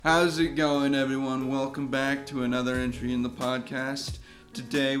How's it going, everyone? Welcome back to another entry in the podcast.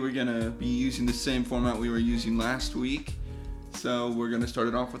 Today we're going to be using the same format we were using last week. So we're going to start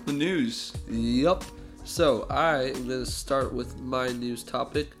it off with the news. Yup. So I am going to start with my news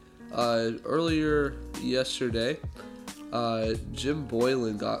topic. Earlier yesterday, Jim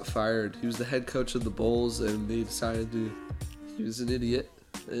Boylan got fired. He was the head coach of the Bulls, and they decided he was an idiot,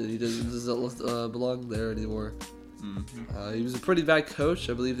 and he doesn't belong there anymore. Mm-hmm. He was a pretty bad coach.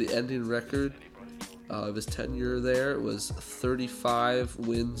 I believe the ending record of his tenure there was 35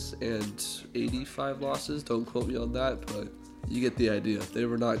 wins and 85 losses. Don't quote me on that, but you get the idea. They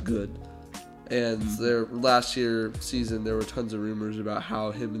were not good. And their last year season, there were tons of rumors about how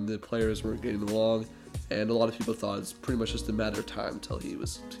him and the players weren't getting along, and a lot of people thought it's pretty much just a matter of time until he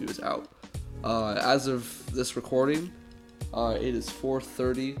was out. As of this recording, it is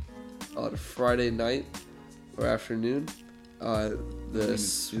 4:30 on Friday night or afternoon.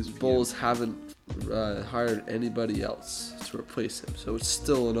 The Bulls haven't hired anybody else to replace him, so it's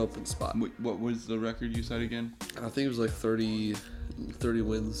still an open spot. What was the record you said again? I think it was like 30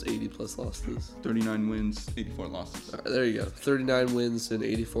 wins, 80 plus losses. 39 wins, 84 losses. Right, there you go. 39 wins and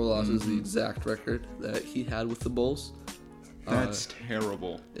 84 losses, the exact record that he had with the Bulls. That's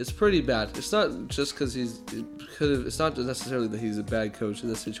terrible. It's pretty bad. It's not just because it's not necessarily that he's a bad coach in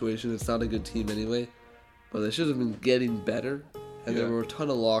this situation. It's not a good team anyway. But they should have been getting better, and there were a ton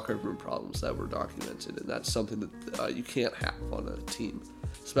of locker room problems that were documented, and that's something that you can't have on a team,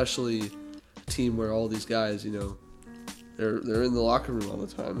 especially a team where all these guys, they're in the locker room all the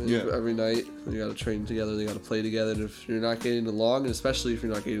time. And every night they got to train together, they got to play together. And if you're not getting along, and especially if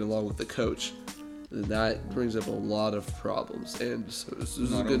you're not getting along with the coach, then that brings up a lot of problems. And so this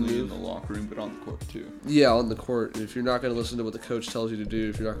is a good move. Not only in the locker room, but on the court too. Yeah, on the court. If you're not going to listen to what the coach tells you to do,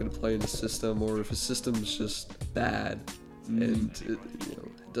 if you're not going to play in the system, or if a system is just bad and it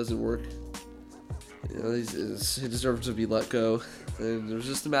doesn't work, he deserves to be let go. And it was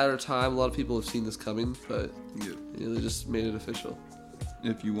just a matter of time. A lot of people have seen this coming, but they just made it official.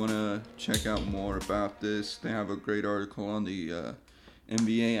 If you want to check out more about this, they have a great article on the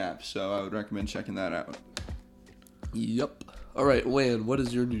NBA app, so I would recommend checking that out. Yep. All right, Wan, what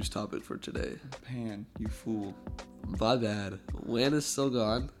is your news topic for today? Pan, you fool. My bad. Wan is still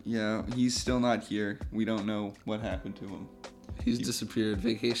gone. Yeah, he's still not here. We don't know what happened to him. He's disappeared.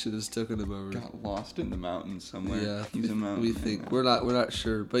 Vacation has taken him over. Got lost in the mountains somewhere. Yeah, he's a mountain. We think we're not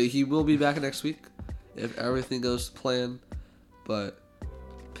sure, but he will be back next week if everything goes to plan. But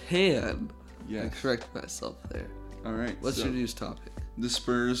Pan, I correct myself there. All right. What's your news topic? The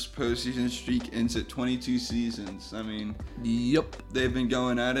Spurs postseason streak ends at 22 seasons. I mean, yep. They've been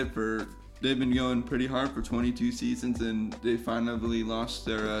going pretty hard for 22 seasons, and they finally lost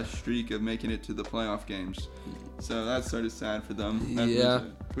their streak of making it to the playoff games. So that's sort of sad for them. That was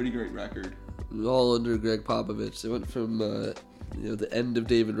a pretty great record. All under Greg Popovich. They went from the end of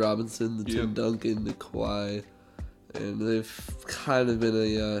David Robinson, to Tim Duncan, to Kawhi, and they've kind of been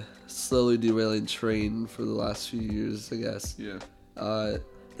a slowly derailing train for the last few years, I guess. Yeah.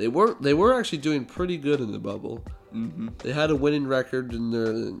 They were actually doing pretty good in the bubble. Mm-hmm. They had a winning record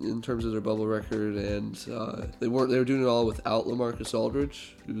in terms of their bubble record, and they were doing it all without LaMarcus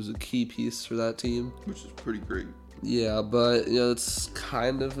Aldridge, who was a key piece for that team, which is pretty great. Yeah, but it's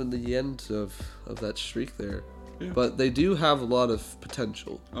kind of in the end of that streak there. Yeah. But they do have a lot of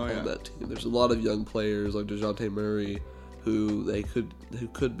potential on that team. There's a lot of young players like DeJounte Murray who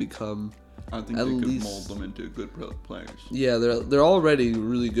could become. I think they could mold them into good players. Yeah, they're already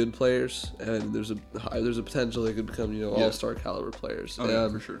really good players, and there's a potential they could become all-star caliber players. Oh, yeah,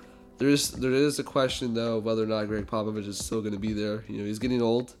 for sure. There is a question though of whether or not Greg Popovich is still going to be there. He's getting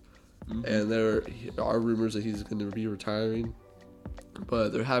old, and there are rumors that he's going to be retiring,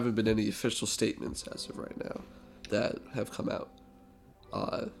 but there haven't been any official statements as of right now that have come out.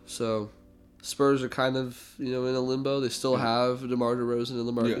 So Spurs are kind of, in a limbo. They still have DeMar DeRozan and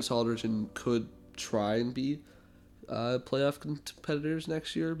LaMarcus Aldridge and could try and be playoff competitors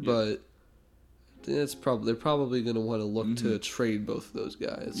next year, but they're probably going to want to look to trade both of those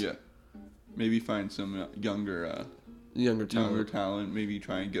guys. Yeah. Maybe find some younger talent. Maybe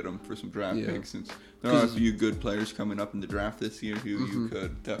try and get them for some draft picks, since there are a few good players coming up in the draft this year who you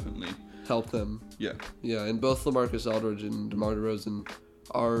could definitely help them. Yeah. Yeah, and both LaMarcus Aldridge and DeMar DeRozan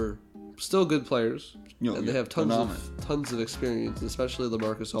are still good players, and they have tons of experience, especially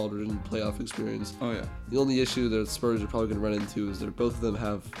LaMarcus Aldridge and playoff experience. Oh yeah. The only issue that Spurs are probably going to run into is that both of them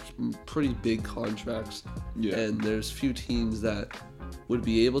have pretty big contracts, and there's few teams that would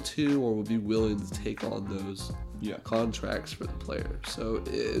be able to or would be willing to take on those contracts for the player. So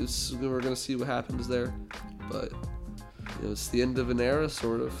we're going to see what happens there, but It's the end of an era,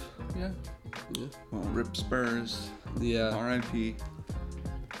 sort of. Yeah. Well, rip Spurs. Yeah. R.I.P.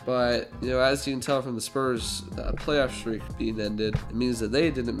 But, as you can tell from the Spurs playoff streak being ended, it means that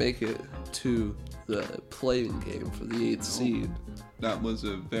they didn't make it to the play-in game for the 8th seed. That was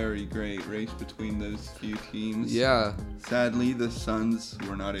a very great race between those few teams. Yeah. Sadly, the Suns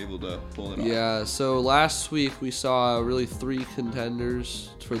were not able to pull it off. Yeah, so last week we saw really 3 contenders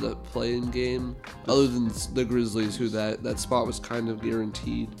for the play-in game, other than the Grizzlies, who that spot was kind of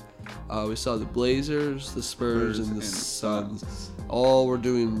guaranteed. We saw the Blazers, the Spurs, and the Suns. All were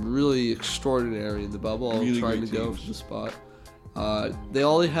doing really extraordinary in the bubble, all really trying to go for the spot.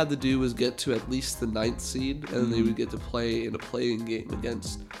 All they had to do was get to at least the 9th seed, and they would get to play in a play-in game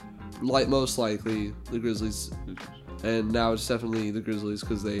against, most likely, the Grizzlies. And now it's definitely the Grizzlies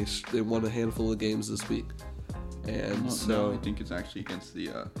because they won a handful of games this week. And no, I think it's actually against the.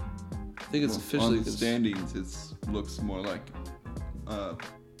 I think it's officially on the standings. It looks more like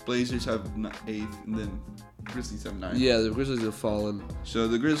Blazers have 8th, and then Grizzlies have 9th. Yeah, the Grizzlies have fallen. So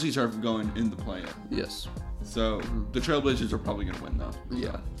the Grizzlies are going in the play-in. Yes. So the Trailblazers are probably going to win, though.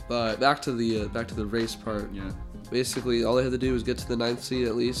 Yeah, but back to the race part. Yeah. Basically, all they had to do was get to the 9th seed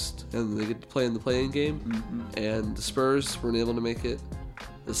at least, and they get to play in the play-in game. Mm-hmm. And the Spurs weren't able to make it.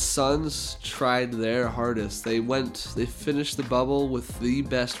 The Suns tried their hardest. They finished the bubble with the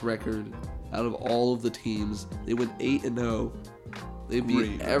best record out of all of the teams. They went 8-0. They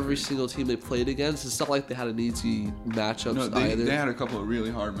beat every single team they played against. It's not like they had an easy matchups either. They had a couple of really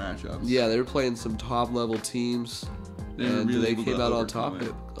hard matchups. Yeah, they were playing some top-level teams. They came out on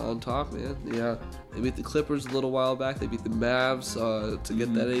top, man. Yeah, they beat the Clippers a little while back. They beat the Mavs to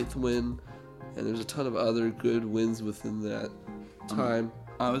get that 8th win, and there's a ton of other good wins within that time.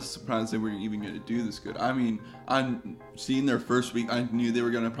 I was surprised they were even going to do this good. I mean, I'm seeing their first week. I knew they were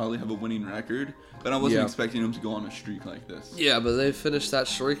going to probably have a winning record, but I wasn't expecting them to go on a streak like this. Yeah, but they finished that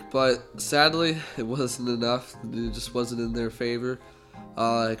streak, but sadly, it wasn't enough. It just wasn't in their favor.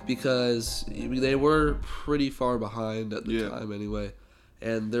 Because they were pretty far behind at the time anyway,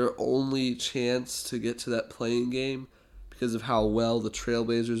 and their only chance to get to that play-in game, because of how well the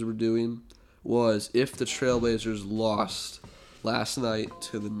Trailblazers were doing, was if the Trailblazers lost last night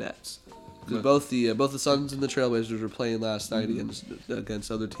to the Nets. Because both the Suns and the Trailblazers were playing last night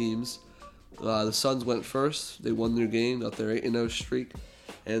against other teams. The Suns went first. They won their game, got their 8-0 streak.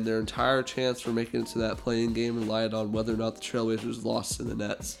 And their entire chance for making it to that play-in game relied on whether or not the Trailblazers lost to the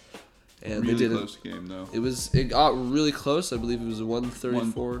Nets. And really they didn't. Close game, though. It got really close. I believe it was a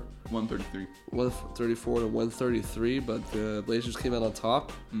 134. 133. 134 to 133, but the Blazers came out on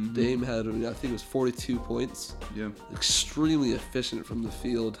top. Mm-hmm. Dame had, I think it was 42 points. Yeah. Extremely efficient from the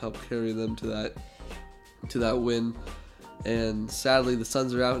field, helped carry them to that win. And sadly, the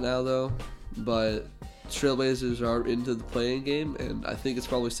Suns are out now, though. But Trailblazers are into the play-in game, and I think it's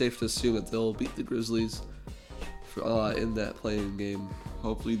probably safe to assume that they'll beat the Grizzlies in that play-in game.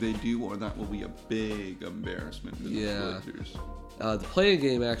 Hopefully they do, or that will be a big embarrassment for the Blazers. The play-in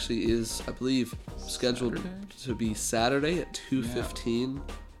game actually is, I believe, scheduled to be Saturday at 2:15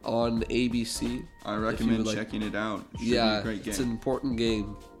 on ABC. I recommend checking it out. It should be a great game. It's an important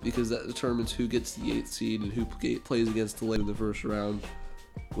game because that determines who gets the 8th seed and who plays against the Lakers in the first round,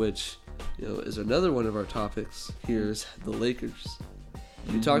 which is another one of our topics here is the Lakers.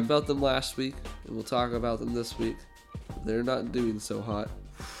 We talked about them last week, and we'll talk about them this week. They're not doing so hot.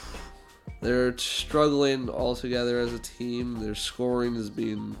 They're struggling altogether as a team. Their scoring has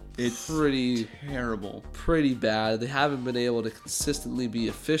been pretty terrible, pretty bad. They haven't been able to consistently be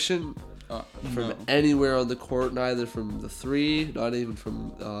efficient from anywhere on the court, neither from the three, not even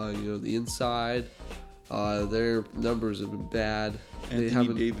from the inside. Their numbers have been bad.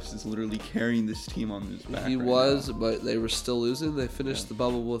 Anthony Davis is literally carrying this team on his back. He was, but they were still losing. They finished the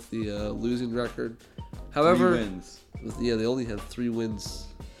bubble with the losing record. However, 3 wins. They only had 3 wins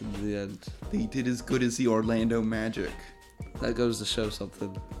in the end. They did as good as the Orlando Magic. That goes to show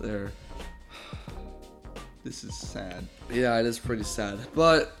something there. This is sad. Yeah, it is pretty sad.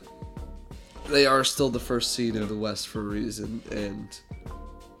 But they are still the first seed in the West for a reason, and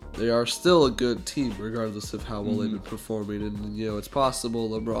they are still a good team regardless of how well they've been performing. And it's possible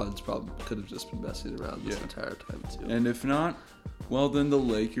LeBron's probably could have just been messing around this entire time too. And if not, well then the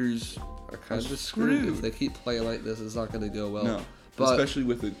Lakers are kind of screwed. If they keep playing like this, it's not going to go well. No, but especially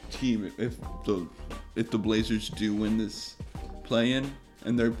with a team. If the Blazers do win this play-in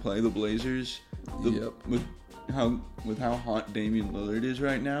and they play the Blazers, with how hot Damian Lillard is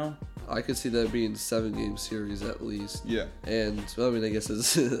right now, I could see that being a 7-game series at least. Yeah. And I mean, I guess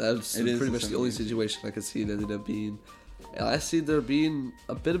that's pretty much the only situation I could see it ended up being. And I see there being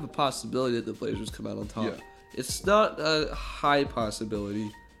a bit of a possibility that the Blazers come out on top. It's not a high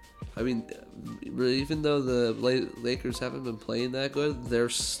possibility. I mean, even though the Lakers haven't been playing that good, they're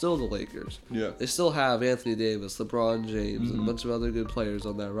still the Lakers. Yeah. They still have Anthony Davis, LeBron James, and a bunch of other good players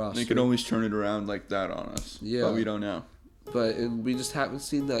on that roster. They could always turn it around like that on us. Yeah. But we don't know. And we just haven't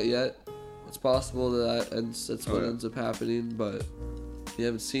seen that yet. It's possible that's what ends up happening, but we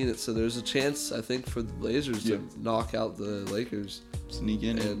haven't seen it. So there's a chance, I think, for the Blazers to knock out the Lakers. Sneak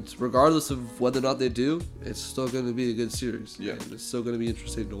in. And regardless of whether or not they do, it's still going to be a good series. Yeah. And it's still going to be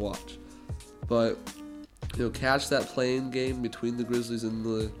interesting to watch. But, catch that playing game between the Grizzlies and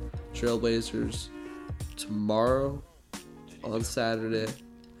the Trailblazers tomorrow on Saturday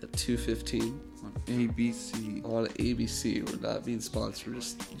at 2:15. On ABC. On ABC. We're not being sponsored. You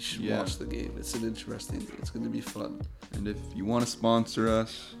should watch the game. It's an interesting. It's going to be fun. And if you want to sponsor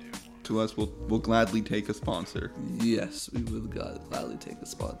us, we'll gladly take a sponsor. Yes, we will gladly take a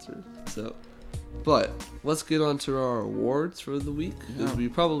sponsor. So, but let's get on to our awards for the week. Yeah. We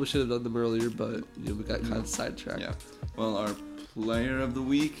probably should have done them earlier, but we got kind of sidetracked. Yeah. Well, our player of the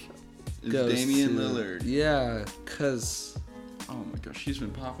week is Damian Lillard. Yeah, cause. Oh my gosh, he's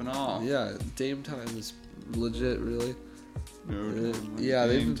been popping off. Yeah, Dame time is legit, really. No,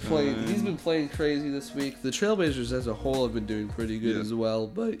 they've been playing. He's been playing crazy this week. The Trailblazers as a whole have been doing pretty good as well,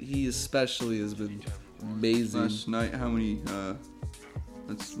 but he especially has been amazing. Last night, how many?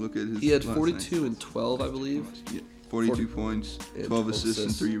 Let's look at his. He had 42 and 12, I believe. Yeah, 42 points, 12 assists,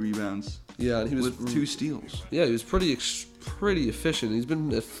 and 3 rebounds. Yeah, and he was with 2 steals. Yeah, he was pretty efficient. He's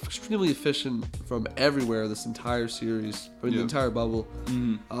been extremely efficient from everywhere this entire series, the entire bubble.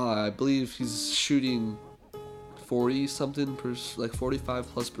 Mm-hmm. I believe he's shooting 40-something,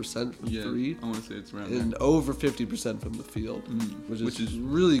 45+% from 3. I want to say it's around and there. over 50% from the field, which is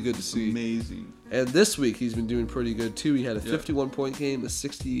really good to see. Amazing. And this week he's been doing pretty good too. He had a 51-point game, a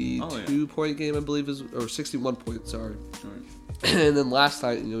 62-point game, I believe, or 61 points. Sorry. All right. And then last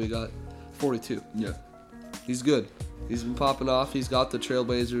night, he got 42. Yeah. He's good. He's been popping off. He's got the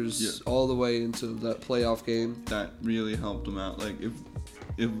Trailblazers all the way into that playoff game. That really helped him out. Like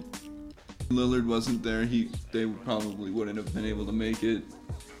if Lillard wasn't there, they probably wouldn't have been able to make it.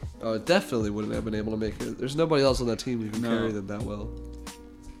 Definitely wouldn't have been able to make it. There's nobody else on that team who can carry them that well.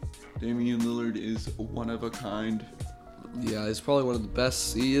 Damian Lillard is one of a kind. Yeah, he's probably one of the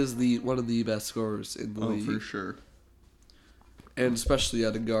best. He is one of the best scorers in the league. Oh, for sure. And especially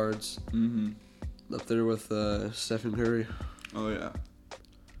out of guards. Mm-hmm. Up there with Stephen Curry. Oh, yeah.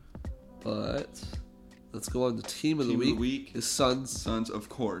 But let's go on to team of the week. His Suns. Suns, of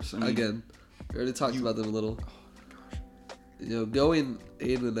course. Again, we already talked about them a little. Oh, my gosh. Going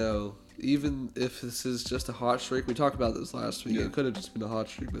 8-0, even if this is just a hot streak. We talked about this last week. Yeah. It could have just been a hot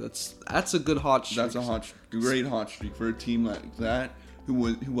streak, but that's a good hot streak. That's a great hot streak for a team like that who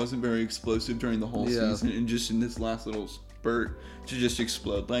wasn't very explosive during the whole season, and just in this last little spurt to just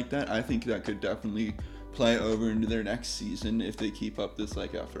explode like that. I think that could definitely play over into their next season if they keep up this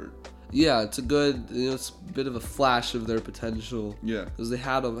effort. Yeah, it's a good. It's a bit of a flash of their potential. Yeah, because they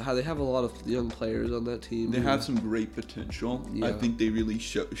have a lot of young players on that team. They have some great potential. Yeah. I think they really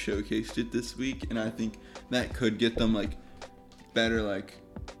showcased it this week, and I think that could get them better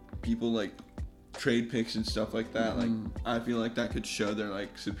people trade picks and stuff like that. I feel like that could show their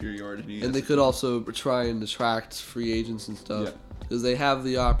superiority. And they could also try and attract free agents and stuff because they have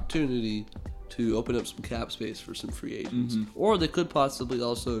the opportunity to open up some cap space for some free agents. Mm-hmm. Or they could possibly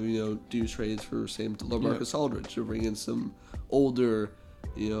also, do trades for LaMarcus Aldridge to bring in some older,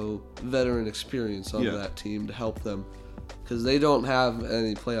 veteran experience on that team to help them. Because they don't have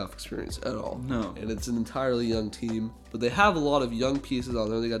any playoff experience at all. No. And it's an entirely young team. But they have a lot of young pieces on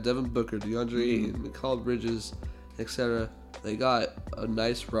there. They got Devin Booker, DeAndre Ayton, Mikal Bridges, etc. They got a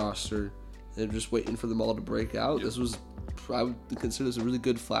nice roster. They're just waiting for them all to break out. Yep. This was, I would consider this a really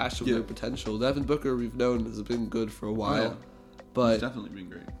good flash of their potential. Devin Booker, we've known, has been good for a while. Oh, yeah. But he's definitely been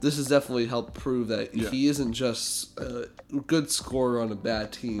great. This has definitely helped prove that he isn't just a good scorer on a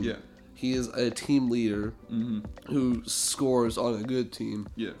bad team. Yeah. He is a team leader who scores on a good team.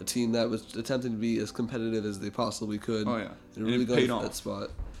 Yeah. A team that was attempting to be as competitive as they possibly could. Oh, yeah. And really going for that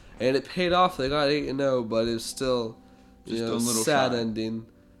spot. And it paid off. They got 8-0, but it's still a little sad ending.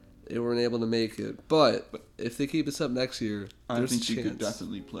 They weren't able to make it. But if they keep this up next year, there's a chance. I think they could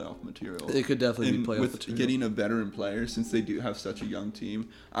definitely playoff material. They could definitely be playoff material. With getting a veteran player, since they do have such a young team,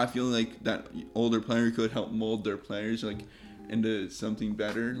 I feel like that older player could help mold their players into something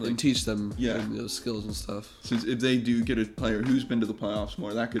better. And teach them skills and stuff. Since if they do get a player who's been to the playoffs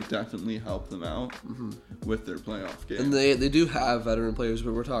more, that could definitely help them out with their playoff game. And they do have veteran players,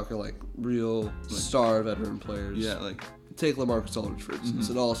 but we're talking real star veteran players. Yeah, take LaMarcus Aldridge, for instance,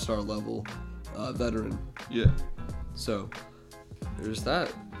 an all-star level veteran. Yeah. So there's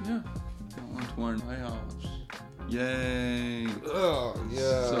that. Yeah. On to our playoffs. Yay. Oh yeah.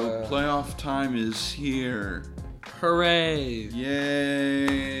 So playoff time is here. Hooray!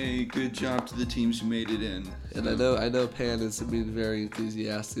 Yay! Good job to the teams who made it in. And I know Pan is being very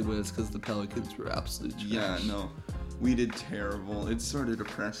enthusiastic, but it's because the Pelicans were absolute trash. Yeah, no. We did terrible. It's sort of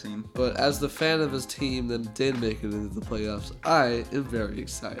depressing. But as the fan of his team that did make it into the playoffs, I am very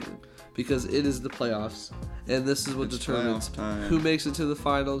excited. Because it is the playoffs, and this is what It's determines playoff time. who makes it to the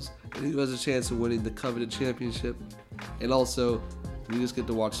finals and who has a chance of winning the coveted championship. And also, we just get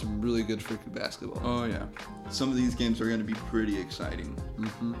to watch some really good freaking basketball. Oh, yeah. Some of these games are going to be pretty exciting.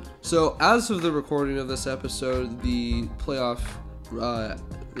 So, as of the recording of this episode, the playoff,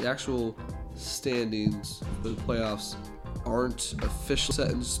 the actual standings for the playoffs aren't officially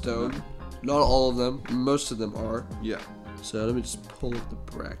set in stone. Not all of them. Most of them are. Yeah. So, let me just pull up the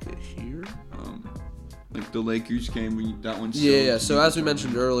bracket here. Like the Lakers game, that one's Yeah. So as we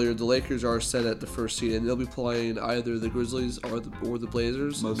mentioned earlier, the Lakers are set at the first seed, and they'll be playing either the Grizzlies or the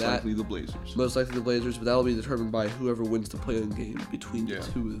Blazers. Most likely the Blazers. Most likely the Blazers, but that'll be determined by whoever wins the play-in game between the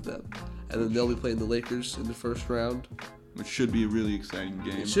two of them. And then they'll be playing the Lakers in the first round. Which should be a really exciting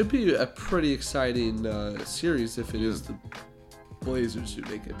game. It should be a pretty exciting series if it is the Blazers who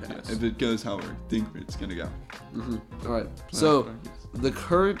make it past. If it goes how we think it's going to go. All right. So the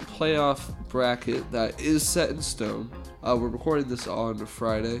current playoff bracket that is set in stone. We're recording this on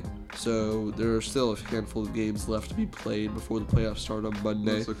Friday, so there are still a handful of games left to be played before the playoffs start on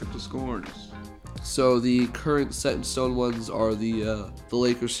Monday. Let's look at the scores. So the current set in stone ones are the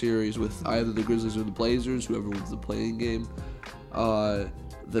Lakers series with either the Grizzlies or the Blazers, whoever wins the playing game.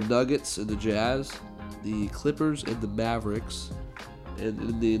 The Nuggets and the Jazz, the Clippers and the Mavericks.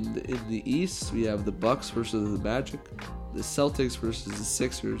 And in the East, we have the Bucks versus the Magic, the Celtics versus the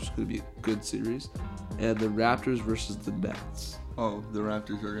Sixers, going to be a good series, and the Raptors versus the Nets. Oh, the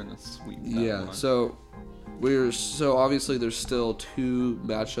Raptors are going to sweep that one. So obviously there's still two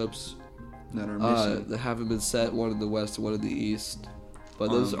matchups that are missing. that haven't been set, one in the West and one in the East.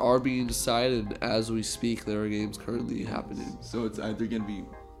 But those are being decided as we speak. There are games currently happening. So it's either going to be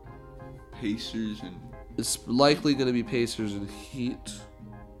Pacers and... It's likely going to be Pacers and Heat.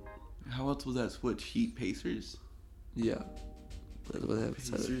 How else will that switch? Heat, Pacers? Yeah. That's what they have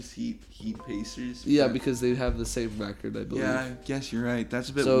said. Pacers, Heat, Pacers? Yeah, because they have the same record, I believe. Yeah, I guess you're right. That's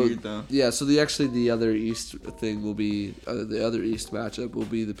a bit weird, though. Yeah, so the other East thing will be... the other East matchup will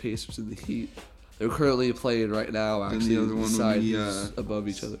be the Pacers and the Heat. They're currently playing right now, actually. And the other one will be above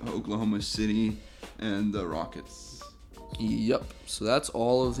each other. Oklahoma City and the Rockets. Yep. So that's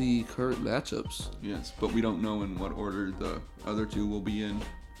all of the current matchups. Yes, but we don't know in what order the other two will be in.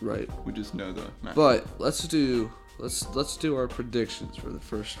 Right. We just know the matchup. But let's do our predictions for the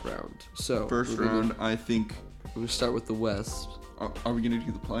first round. So first round, I think we're gonna start with the West. Are we gonna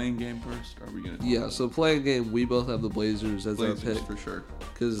do the playing game first? Or are we gonna? So playing game, we both have the Blazers as our pick for sure.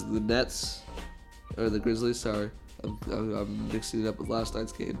 Because the Nets, or the Grizzlies, sorry, I'm mixing it up with last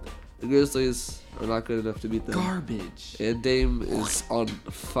night's game. The Grizzlies are not good enough to beat them. Garbage. And Dame is on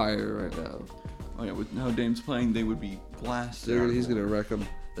fire right now. Oh yeah, with no Dame's playing, they would be blasted. He's gonna wreck them.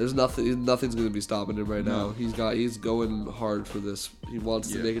 There's nothing's gonna be stopping him right now. No. He's going hard for this. He wants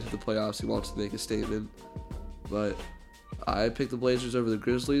to make it to the playoffs. He wants to make a statement. But I picked the Blazers over the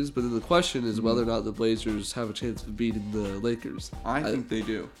Grizzlies. But then the question is whether or not the Blazers have a chance of beating the Lakers. I think they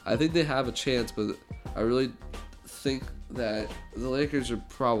do. I think they have a chance, but I really think that the Lakers are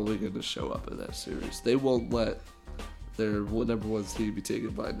probably going to show up in that series. They won't let their number one seed be taken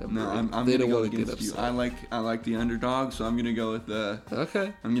by them. No, I'm they gonna don't go want to get against you. upset. I like the underdog, so I'm gonna go with the.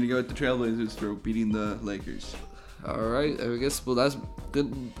 Okay. I'm gonna go with the Trailblazers for beating the Lakers. All right. I guess that's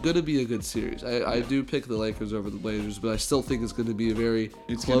gonna be a good series. I do pick the Lakers over the Blazers, but I still think it's gonna be a very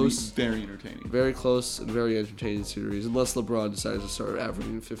close, very entertaining, very close and very entertaining series. Unless LeBron decides to start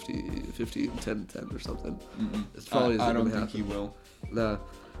averaging 50, 10, 10 or something. It's probably I don't think happen. he will. Nah.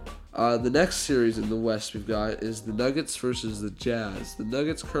 The next series in the West we've got is the Nuggets versus the Jazz. The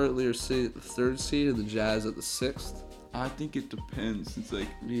Nuggets currently are sitting at the 3rd seed and the Jazz at the 6th. I think it depends. It's like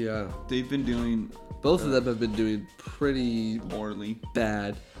they've been doing. Both of them have been doing pretty poorly,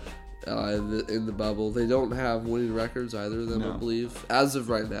 bad in the bubble. They don't have winning records, either of them, I believe. As of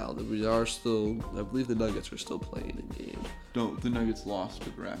right now, I believe the Nuggets are still playing a game. The Nuggets lost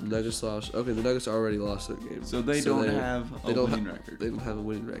to the Raptors. Nuggets lost. Okay, the Nuggets already lost their game. So they don't have a winning record. They don't have a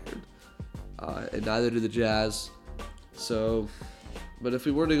winning record. And neither do the Jazz. So, but if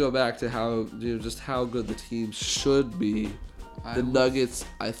we were to go back to how good the team should be The Nuggets,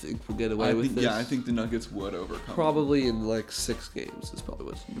 I think, will get away with this. Yeah, I think the Nuggets would overcome. Probably in like 6 games is probably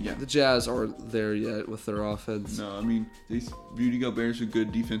what. Yeah. The Jazz aren't there yet with their offense. No, I mean, Rudy Gobert's a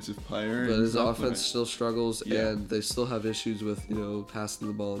good defensive player. But his offense still struggles, Yeah. and they still have issues with, passing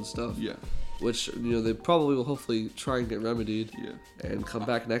the ball and stuff. Yeah. Which, they probably will hopefully try and get remedied. Yeah. And come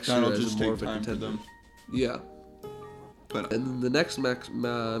back next year That'll as just more take of a time for contender. them. Yeah. But And then the next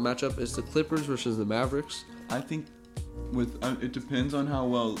matchup is the Clippers versus the Mavericks. I think it depends on how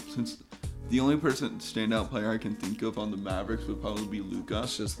well, since the only standout player I can think of on the Mavericks would probably be Luka.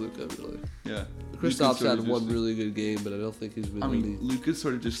 It's just Luka, really. Yeah. Kristaps had one really good game, but I don't think he's been really... Luka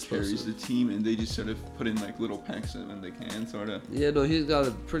sort of just carries the team, and they just sort of put in like little pecks when they can, sort of. Yeah, no, he's got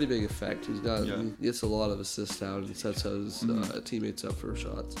a pretty big effect. He gets a lot of assists out and sets his teammates up for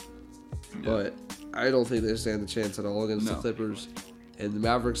shots. Yeah. But I don't think they stand a chance at all against the Clippers. And the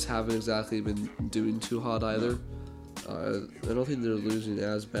Mavericks haven't exactly been doing too hot either. I don't think they're losing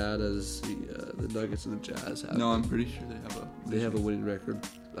as bad as the Nuggets and the Jazz have. No, I'm pretty sure they have a winning record.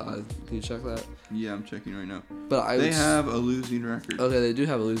 Can you check that? Yeah, I'm checking right now. But they have a losing record. Okay, they do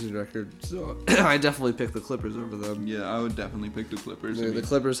have a losing record. So I definitely pick the Clippers over them. Yeah, I would definitely pick the Clippers. The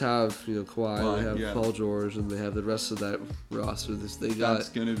Clippers have Kawhi, they have Paul George, and they have the rest of that roster. They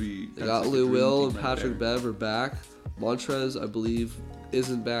got Lou Will and Patrick Bev are back. Montrez, I believe,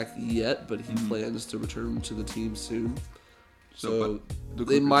 isn't back yet, but he plans to return to the team soon. So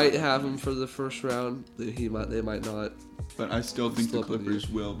they might have him for the first round. They might not. But I still think the Clippers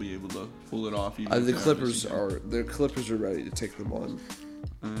will be able to pull it off. The Clippers are ready to take them on.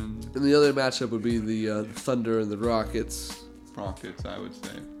 And the other matchup would be the Thunder and the Rockets. Rockets, I would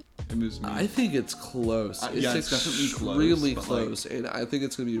say. It moves me. I think it's close. It's definitely really close, and I think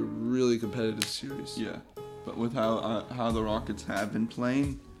it's going to be a really competitive series. Yeah, but with how the Rockets have been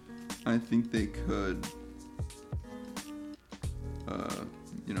playing, I think they could.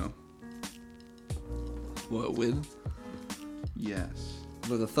 Win? Yes.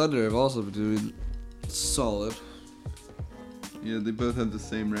 But the Thunder have also been doing solid. Yeah, they both have the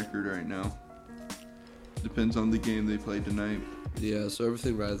same record right now. Depends on the game they play tonight. Yeah, so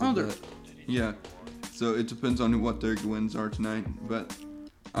everything rides on that. Yeah, so it depends on what their wins are tonight. But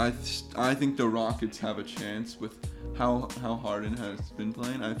I think the Rockets have a chance with how Harden has been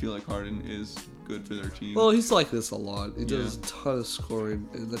playing. I feel like Harden is good for their team. Well, he's like this a lot. He does a ton of scoring,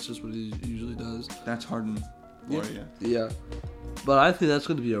 and that's just what he usually does. That's Harden. Yeah. But I think that's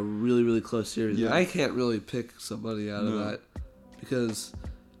going to be a really, really close series. Yeah. And I can't really pick somebody out of that because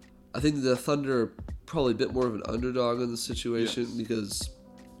I think the Thunder are probably a bit more of an underdog in the situation because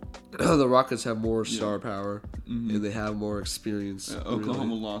the Rockets have more star power and they have more experience.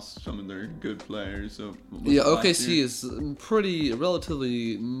 Oklahoma lost some of their good players. So OKC is a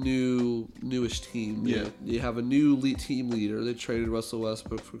relatively newish team. Yeah. You have a new team leader. They traded Russell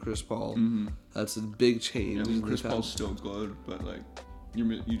Westbrook for Chris Paul. That's a big change. Yeah, Chris Paul's still good, but like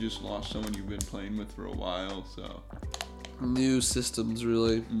you just lost someone you've been playing with for a while. So new systems,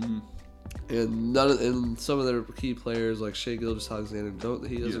 really. And some of their key players like Shai Gilgeous-Alexander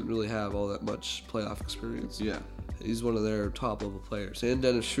doesn't really have all that much playoff experience. Yeah, he's one of their top level players, and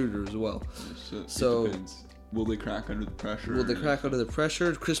Dennis Schroeder as well. So it depends. Will they crack under the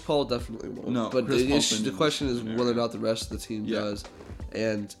pressure? Chris Paul definitely won't. No, but the question is whether or not the rest of the team does.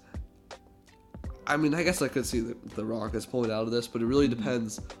 And I mean, I guess I could see the Rockets pulling out of this, but it really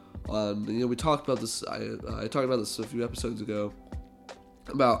depends on. We talked about this. I talked about this a few episodes ago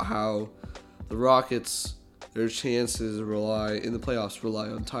about how the Rockets, their chances in the playoffs rely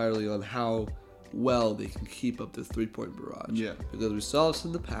entirely on how well they can keep up the 3-point barrage. Yeah. Because we saw this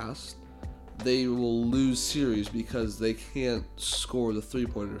in the past. They will lose series because they can't score the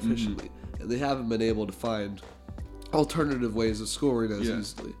 3-pointer efficiently. And they haven't been able to find alternative ways of scoring as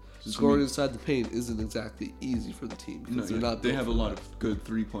easily. Scoring inside the paint isn't exactly easy for the team because they have a lot of good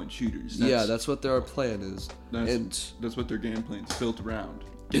 3-point shooters. That's what their plan is. That's what their game plan is built around.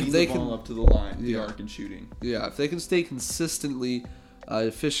 Getting the ball up to the line, the arc, and shooting. Yeah, if they can stay consistently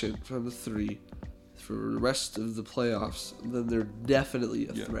efficient from the 3 for the rest of the playoffs, then they're definitely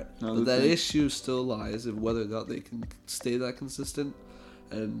a threat. But that issue still lies in whether or not they can stay that consistent.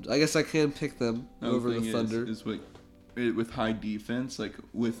 And I guess I can pick them over the Thunder. With high defense,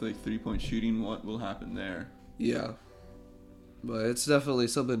 with 3-point shooting, what will happen there? Yeah, but it's definitely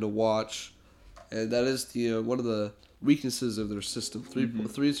something to watch, and that is one of the weaknesses of their system.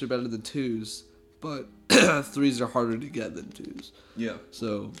 Threes are better than 2s, but 3s are harder to get than 2s. Yeah.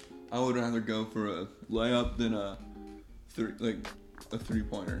 So I would rather go for a layup than a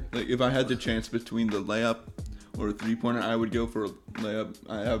 3-pointer. If I had the chance between the layup or a 3-pointer, I would go for a layup.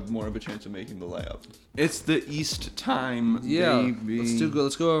 I have more of a chance of making the layup. It's the East time, baby.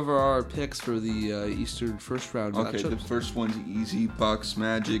 Let's go over our picks for the Eastern first round matchups. Okay, the first one's easy. Bucks,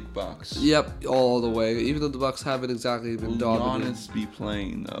 Magic, Bucks. Yep, all the way. Even though the Bucks haven't exactly been dominant. Giannis be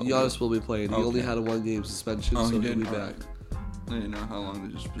playing though. Giannis will be playing. He only had a 1-game suspension, so he'll be back. I didn't know how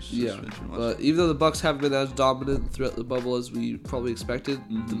long the suspension was. But even though the Bucks haven't been as dominant throughout the bubble as we probably expected,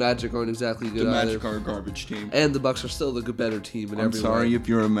 the Magic aren't exactly good either. The Magic are a garbage team. And the Bucks are still the better team in every way. I'm sorry if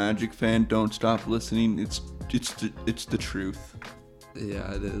you're a Magic fan. Don't stop listening. It's the truth.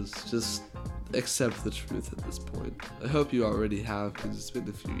 Yeah, it is. Just accept the truth at this point. I hope you already have, because it's been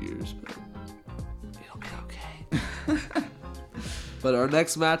a few years, but it'll be okay. But our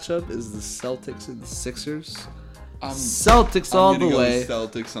next matchup is the Celtics and the Sixers. Celtics all the way.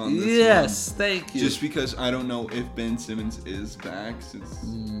 Celtics on this Yes, one. thank you. Just because I don't know if Ben Simmons is back since.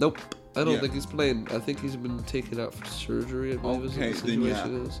 Nope. I don't think he's playing. I think he's been taken out for surgery. I believe is the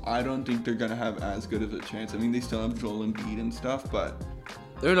situation is. I don't think they're gonna have as good of a chance. I mean, they still have Joel Embiid and stuff, but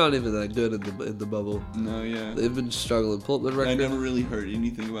they're not even that good in the bubble. No, yeah. They've been struggling. Pull up the record. I never really heard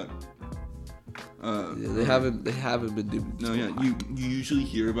anything about. They haven't been doing. No, yeah. You usually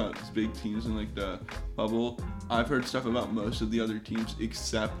hear about big teams in like the bubble. I've heard stuff about most of the other teams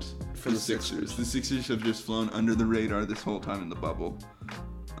except for the Sixers. The Sixers have just flown under the radar this whole time in the bubble.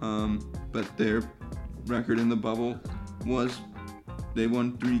 But their record in the bubble was they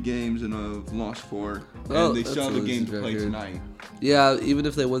won 3 games and have lost 4, and they still have a game to play tonight. Yeah, even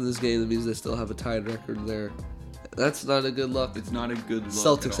if they win this game, that means they still have a tied record there. That's not a good look. It's not a good look.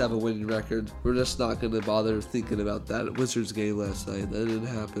 Celtics have a winning record. We're just not going to bother thinking about that Wizards game last night. That didn't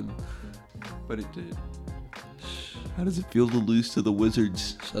happen. But it did. How does it feel to lose to the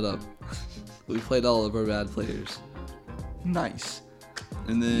Wizards? Shut up. We played all of our bad players. Nice.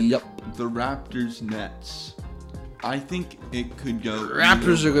 And then the Raptors Nets. I think it could go. The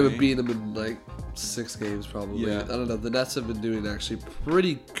Raptors are going to beat them in like 6 games probably. Yeah. I don't know. The Nets have been doing actually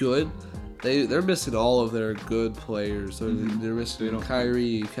pretty good. They're missing all of their good players. They're missing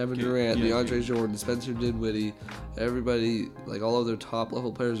Kyrie, Kevin Durant, DeAndre Jordan, Spencer Dinwiddie. Everybody, like all of their top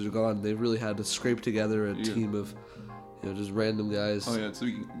level players are gone. They've really had to scrape together a team of, just random guys. Oh yeah, so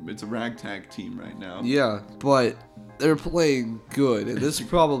it's a ragtag team right now. Yeah, but they're playing good, and this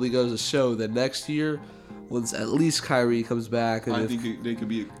probably goes to show that next year, once at least Kyrie comes back, and I think they could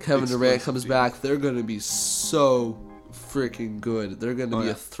be. Kevin Durant comes back, they're going to be so freaking good. They're going to be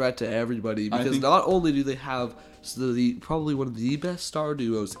a threat to everybody, because not only do they have probably one of the best star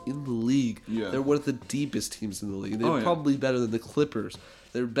duos in the league, they're one of the deepest teams in the league. They're probably better than the Clippers.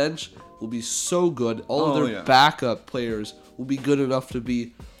 Their bench will be so good. All of their backup players will be good enough to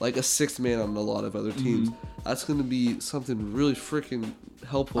be like a 6th man on a lot of other teams. That's going to be something really freaking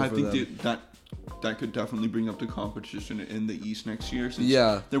helpful for them. I think that could definitely bring up the competition in the East next year. Since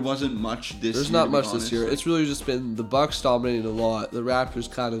there wasn't much this year. There's not much this year. It's really just been the Bucks dominating a lot, the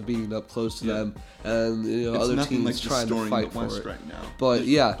Raptors kind of being up close to them, and other teams trying to fight for it. Right now. But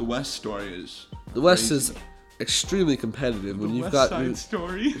the West story is the West is extremely competitive. When you've got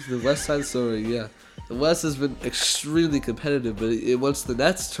the West Side Story, yeah. The West has been extremely competitive, but once the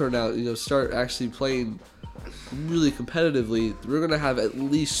Nets turn out, start actually playing really competitively, we're going to have at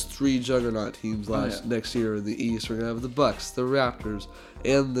least 3 juggernaut teams next year in the East. We're going to have the Bucks, the Raptors,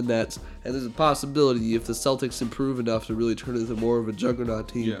 and the Nets. And there's a possibility if the Celtics improve enough to really turn into more of a juggernaut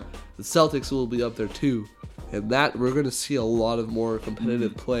team, the Celtics will be up there too. And that we're going to see a lot of more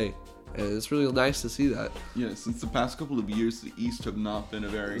competitive play. And it's really nice to see that. Yeah, since the past couple of years, the East have not been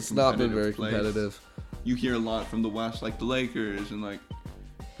competitive. You hear a lot from the West, like the Lakers and like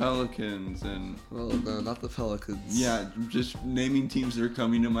Pelicans and... Well, no, not the Pelicans. Yeah, just naming teams that are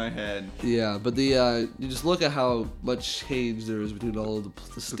coming to my head. Yeah, but you just look at how much change there is between all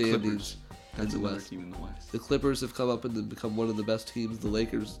of the standings. That's another team in the West. The Clippers have come up and become one of the best teams. The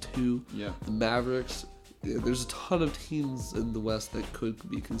Lakers, too. Yeah. The Mavericks. Yeah, there's a ton of teams in the West that could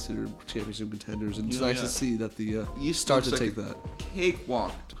be considered championship contenders, and it's nice to see that the East start to take that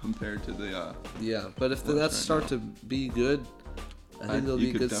cakewalk compared to the but if the Nets start to be good, I think they'll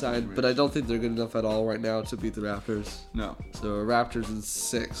be a good sign. But I don't think they're good enough at all right now to beat the Raptors. No. So Raptors in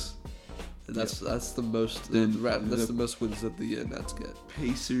 6. That's the most. That's the most wins that the Nets get.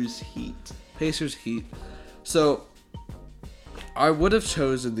 Pacers Heat. So I would have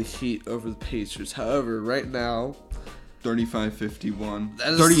chosen the Heat over the Pacers. However, right now, 35-51.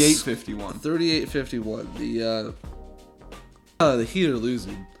 38-51. 38-51. The Heat are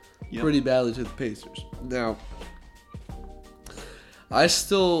losing pretty badly to the Pacers. Now, I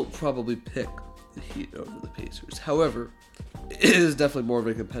still probably pick the Heat over the Pacers. However, it is definitely more of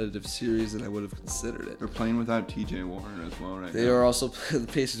a competitive series than I would have considered it. They're playing without T.J. Warren as well right now. They are also the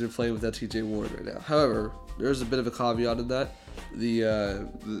Pacers are playing without T.J. Warren right now. However, there's a bit of a caveat in that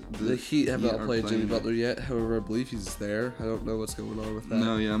the Heat have not played Jimmy Butler yet. However, I believe he's there. I don't know what's going on with that.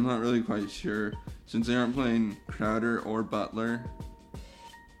 No, yeah, I'm not really quite sure since they aren't playing Crowder or Butler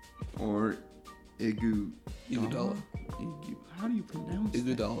or Iguodala. How do you pronounce it?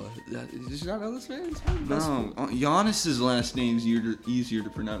 Iguodala. Did you not know this man? No, Giannis's last name's easier to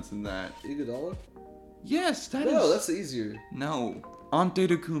pronounce than that. Iguodala? Yes, that's easier. No,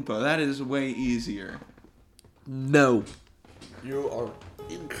 Antetokounmpo. That is way easier. No, you are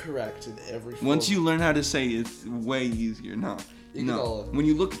incorrect in every form. Once you learn how to say it, it's way easier. No. When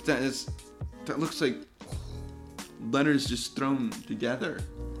you look at that, that looks like letters just thrown together.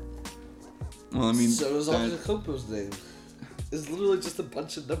 Well, I mean, so is Antetokounmpo's name. It's literally just a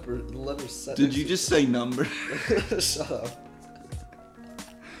bunch of letters set. Did you just say number? Shut up.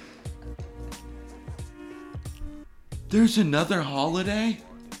 There's another holiday?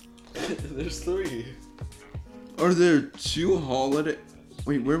 There's 3. Are there 2 holidays?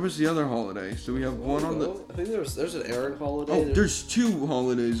 Wait, where was the other holiday? So we have one on the... I think there's an Aaron holiday. Oh, there's 2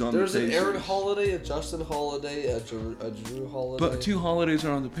 holidays on the Pacers. There's an Aaron holiday, a Justin holiday, a Drew holiday. But 2 holidays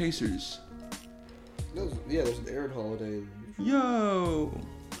are on the Pacers. There's an Aaron holiday. Yo!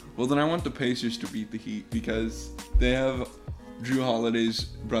 Well, then I want the Pacers to beat the Heat because they have Drew Holiday's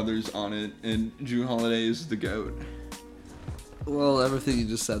brothers on it, and Drew Holiday is the GOAT. Well, everything you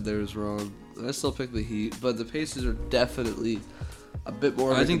just said there is wrong. I still pick the Heat, but the Pacers are definitely a bit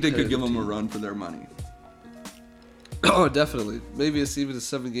more. I think they could give them a run for their money. Oh, definitely. Maybe it's even a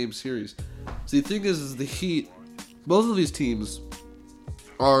 7-game series. So the thing is the Heat. Both of these teams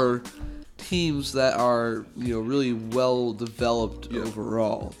are teams that are really well developed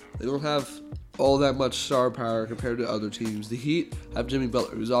overall. They don't have all that much star power compared to other teams. The Heat have Jimmy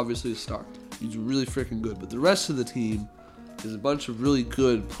Butler, who's obviously a star. He's really freaking good, but the rest of the team is a bunch of really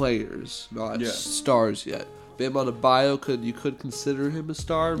good players, not stars yet. Bam Adebayo you could consider him a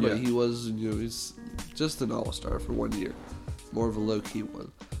star, but he was he's just an all-star for 1 year, more of a low-key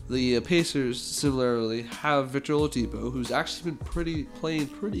one. The Pacers similarly have Victor Oladipo, who's actually been playing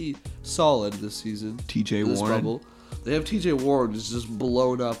pretty solid this season. T.J. Warren. Bubble. They have T.J. Warren, who's just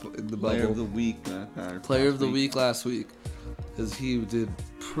blown up in the Player bubble. of the week. Player of the week last week, because he did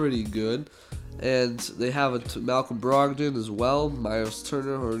pretty good. And they have Malcolm Brogdon as well, Miles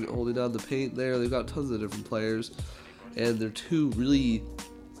Turner holding down the paint there. They've got tons of different players, and they're 2 really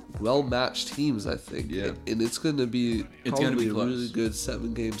well-matched teams, I think. Yeah. And it's going to be probably a close. really good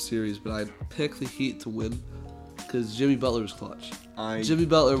 7-game series, but I'd pick the Heat to win because Jimmy Butler's clutch. Jimmy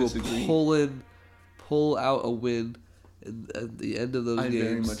Butler disagree. will pull out a win at the end of those games. I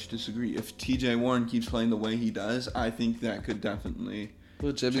very much disagree. If T.J. Warren keeps playing the way he does, I think that could definitely...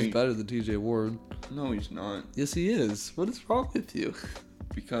 Well, Jimmy's better than T.J. Warren. No, he's not. Yes, he is. What is wrong with you?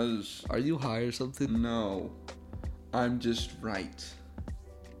 Because... Are you high or something? No. I'm just right.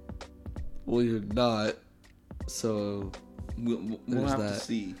 Well, you're not. So... We'll have to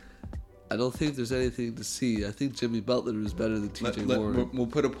see. I don't think there's anything to see. I think Jimmy Butler is better than T.J. Warren. We'll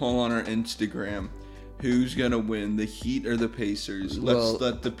put a poll on our Instagram. Who's going to win, the Heat or the Pacers? Let's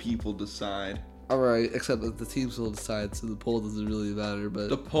let the people decide. Alright, except that the teams will decide, so the poll doesn't really matter, but...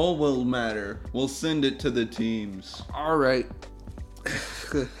 The poll will matter. We'll send it to the teams. Alright.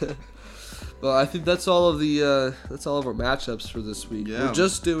 Well, I think that's all of our matchups for this week. Yeah. We're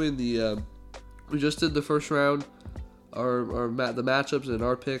just doing we just did the first round, the matchups and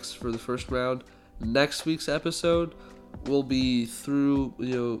our picks for the first round. Next week's episode will be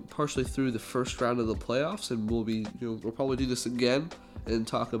partially through the first round of the playoffs, and we'll probably do this again and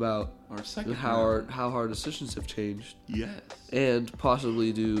talk about how our decisions have changed. Yes. And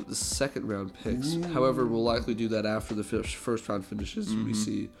possibly do the second round picks. Ooh. However, we'll likely do that after the first round finishes. Mm-hmm. We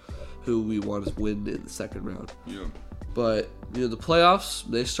see who we want to win in the second round. Yeah. But the playoffs,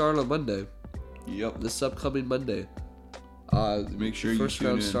 they start on Monday. Yep. This upcoming Monday. Make sure you tune in. First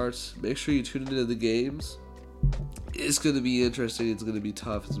round starts. Make sure you tune into the games. It's going to be interesting. It's going to be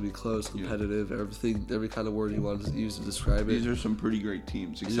tough. It's going to be close, competitive. Everything, every kind of word you want to use to describe it. These are some pretty great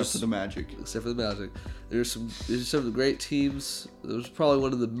teams, except for the Magic. There's some great teams. It was probably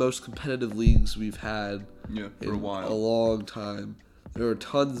one of the most competitive leagues we've had for a while. A long time. There are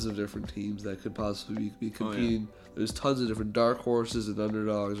tons of different teams that could possibly be competing. There's tons of different dark horses and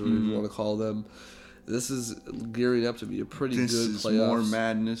underdogs, whatever you want to call them. This is gearing up to be a pretty good playoffs. This is more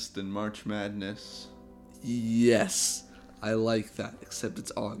madness than March Madness. Yes, I like that, except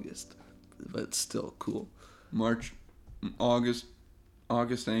it's August, but it's still cool. August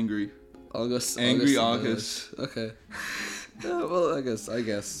angry. August. Okay. Well, I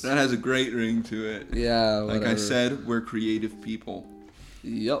guess. That has a great ring to it. Yeah, like whatever. I said, we're creative people.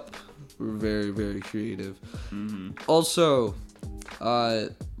 Yup. We're very, very creative. Mm-hmm. Also,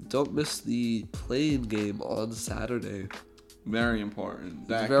 don't miss the playing game on Saturday. Very important.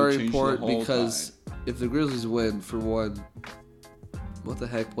 That Very could change important the whole because tide. if the Grizzlies win, for one, what the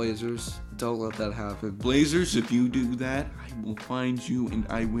heck, Blazers? Don't let that happen. Blazers, if you do that, I will find you and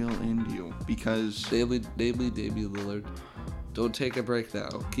I will end you because. Namely Damian Lillard. Don't take a break now.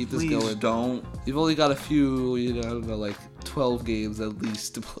 Keep this Please going. don't. You've only got a few, I don't know, like 12 games at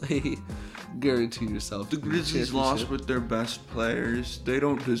least to play. Guarantee yourself. The Grizzlies lost with their best players. They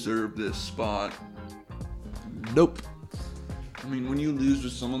don't deserve this spot. Nope. I mean, when you lose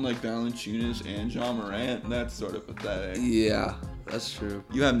with someone like Valanciunas and John Morant, that's sort of pathetic. Yeah, that's true.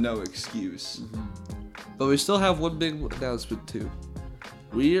 You have no excuse. But we still have one big announcement too.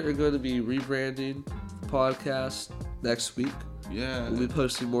 We are going to be rebranding the podcast next week. Yeah. We'll be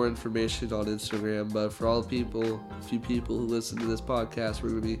posting more information on Instagram, but for all the people, a few people who listen to this podcast, we're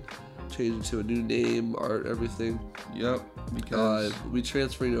going to be changing to a new name, art, everything. Yep. Because we'll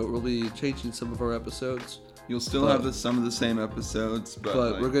be changing some of our episodes. you'll still have some of the same episodes,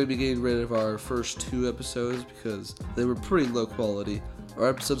 but we're going to be getting rid of our first 2 episodes because they were pretty low quality. Our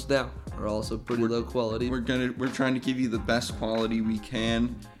episodes now are also pretty low quality. we're trying to give you the best quality we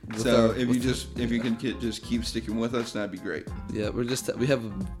can. So if you can just keep sticking with us, that'd be great. Yeah, we have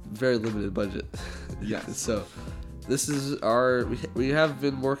a very limited budget. Yeah. So this is we have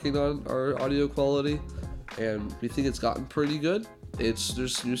been working on our audio quality, and we think it's gotten pretty good. You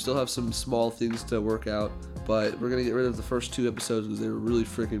still have some small things to work out, but we're gonna get rid of the first 2 episodes because they were really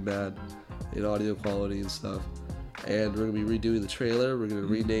freaking bad in audio quality and stuff. And we're gonna be redoing the trailer. We're gonna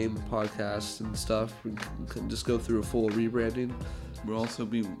rename the podcast and stuff. We can just go through a full rebranding. We'll also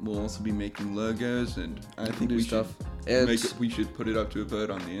be making logos, and I think New we stuff. should And we should put it up to a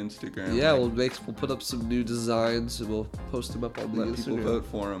vote on the Instagram. yeah, like, we'll put up some new designs and we'll post them up on the let Instagram. people vote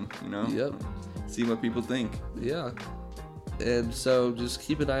for them. Yep. See what people think. Yeah. And so just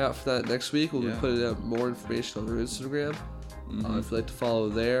keep an eye out for that next week. We'll be putting out more information on our Instagram. If you'd like to follow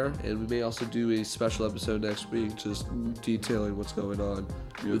there. And we may also do a special episode next week just detailing what's going on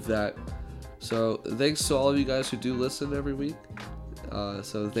with that. So thanks to all of you guys who do listen every week.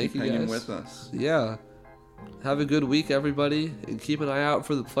 So thank you guys. Hanging with us. Yeah. Have a good week, everybody. And keep an eye out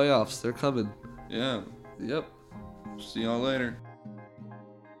for the playoffs. They're coming. Yeah. Yep. See y'all later.